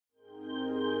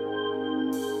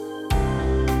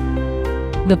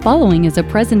The following is a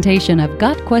presentation of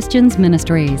Got Questions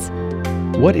Ministries.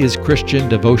 What is Christian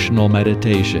Devotional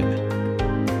Meditation?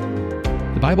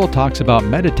 The Bible talks about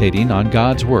meditating on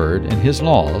God's Word and His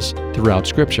laws throughout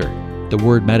Scripture. The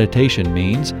word meditation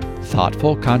means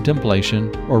thoughtful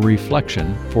contemplation or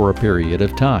reflection for a period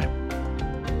of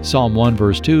time. Psalm 1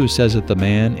 verse 2 says that the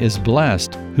man is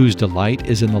blessed whose delight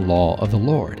is in the law of the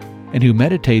Lord, and who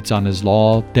meditates on His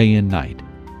law day and night.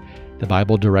 The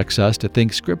Bible directs us to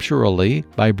think scripturally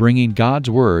by bringing God's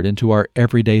Word into our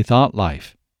everyday thought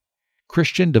life.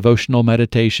 Christian Devotional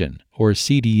Meditation, or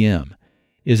CDM,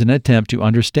 is an attempt to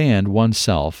understand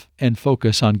oneself and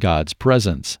focus on God's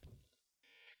presence.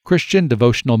 Christian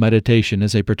Devotional Meditation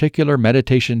is a particular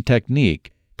meditation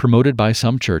technique promoted by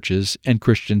some churches and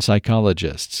Christian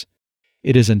psychologists.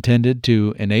 It is intended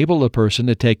to enable a person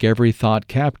to take every thought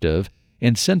captive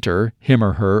and center him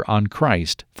or her on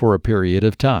Christ for a period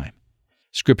of time.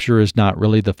 Scripture is not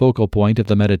really the focal point of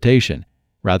the meditation.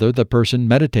 Rather, the person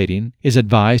meditating is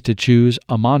advised to choose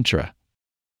a mantra.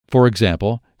 For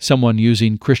example, someone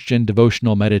using Christian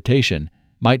devotional meditation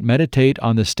might meditate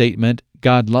on the statement,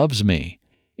 "God loves me,"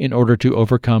 in order to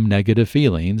overcome negative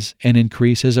feelings and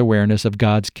increase his awareness of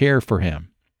God's care for him.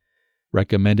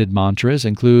 Recommended mantras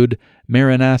include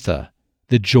Maranatha,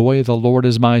 "The joy of the Lord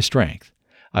is my strength,"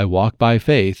 "I walk by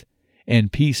faith,"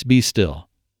 and "Peace be still."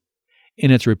 In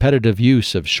its repetitive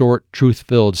use of short,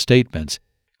 truth-filled statements,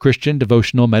 Christian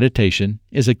devotional meditation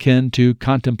is akin to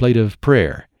contemplative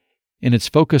prayer. In its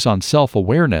focus on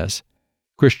self-awareness,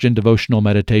 Christian devotional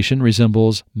meditation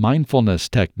resembles mindfulness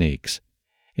techniques.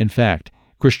 In fact,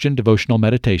 Christian devotional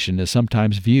meditation is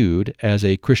sometimes viewed as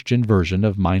a Christian version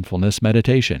of mindfulness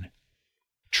meditation.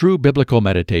 True biblical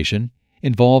meditation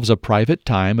involves a private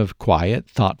time of quiet,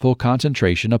 thoughtful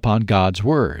concentration upon God's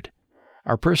Word.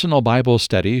 Our personal Bible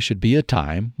study should be a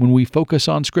time when we focus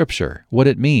on Scripture, what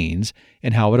it means,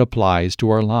 and how it applies to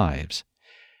our lives.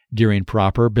 During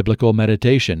proper biblical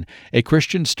meditation, a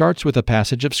Christian starts with a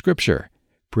passage of Scripture,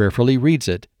 prayerfully reads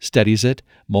it, studies it,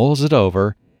 mulls it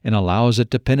over, and allows it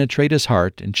to penetrate his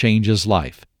heart and change his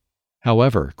life.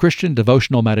 However, Christian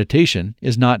devotional meditation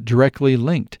is not directly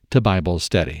linked to Bible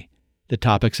study. The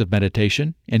topics of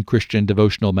meditation in Christian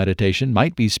devotional meditation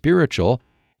might be spiritual,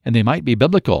 and they might be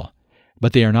biblical,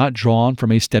 but they are not drawn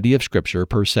from a study of Scripture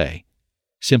per se.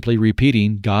 Simply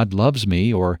repeating, "God loves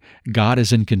me," or "God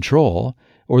is in control,"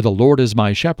 or "the Lord is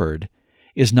my shepherd,"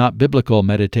 is not biblical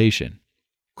meditation.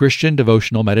 Christian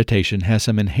devotional meditation has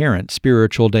some inherent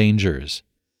spiritual dangers.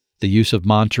 The use of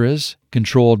mantras,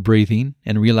 controlled breathing,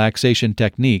 and relaxation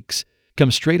techniques come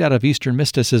straight out of Eastern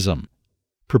mysticism.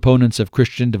 Proponents of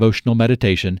Christian devotional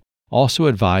meditation also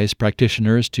advise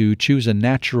practitioners to choose a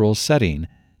natural setting,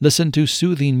 listen to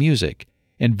soothing music,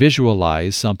 and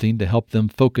visualize something to help them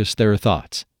focus their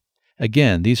thoughts.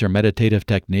 Again, these are meditative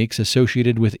techniques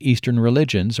associated with Eastern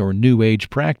religions or New Age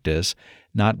practice,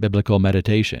 not biblical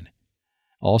meditation.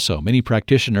 Also, many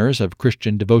practitioners of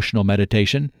Christian devotional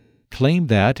meditation claim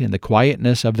that, in the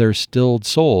quietness of their stilled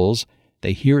souls,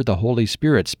 they hear the Holy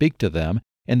Spirit speak to them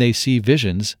and they see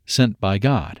visions sent by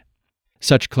God.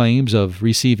 Such claims of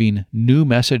receiving new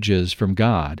messages from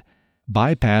God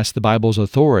bypass the Bible's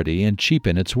authority and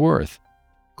cheapen its worth.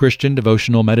 Christian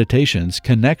devotional meditation's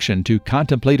connection to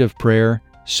contemplative prayer,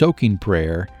 soaking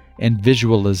prayer, and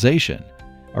visualization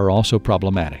are also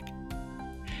problematic.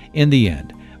 In the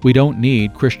end, we don't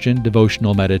need Christian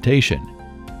devotional meditation.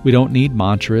 We don't need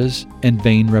mantras and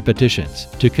vain repetitions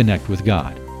to connect with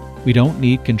God. We don't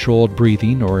need controlled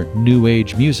breathing or New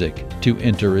Age music to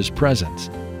enter His presence.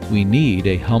 We need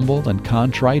a humble and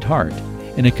contrite heart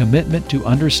and a commitment to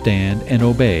understand and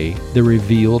obey the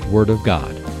revealed Word of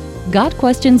God. Got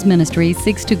Questions Ministry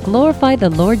seeks to glorify the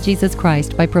Lord Jesus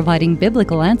Christ by providing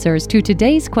biblical answers to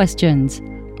today's questions.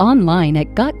 Online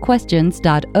at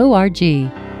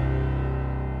gotquestions.org.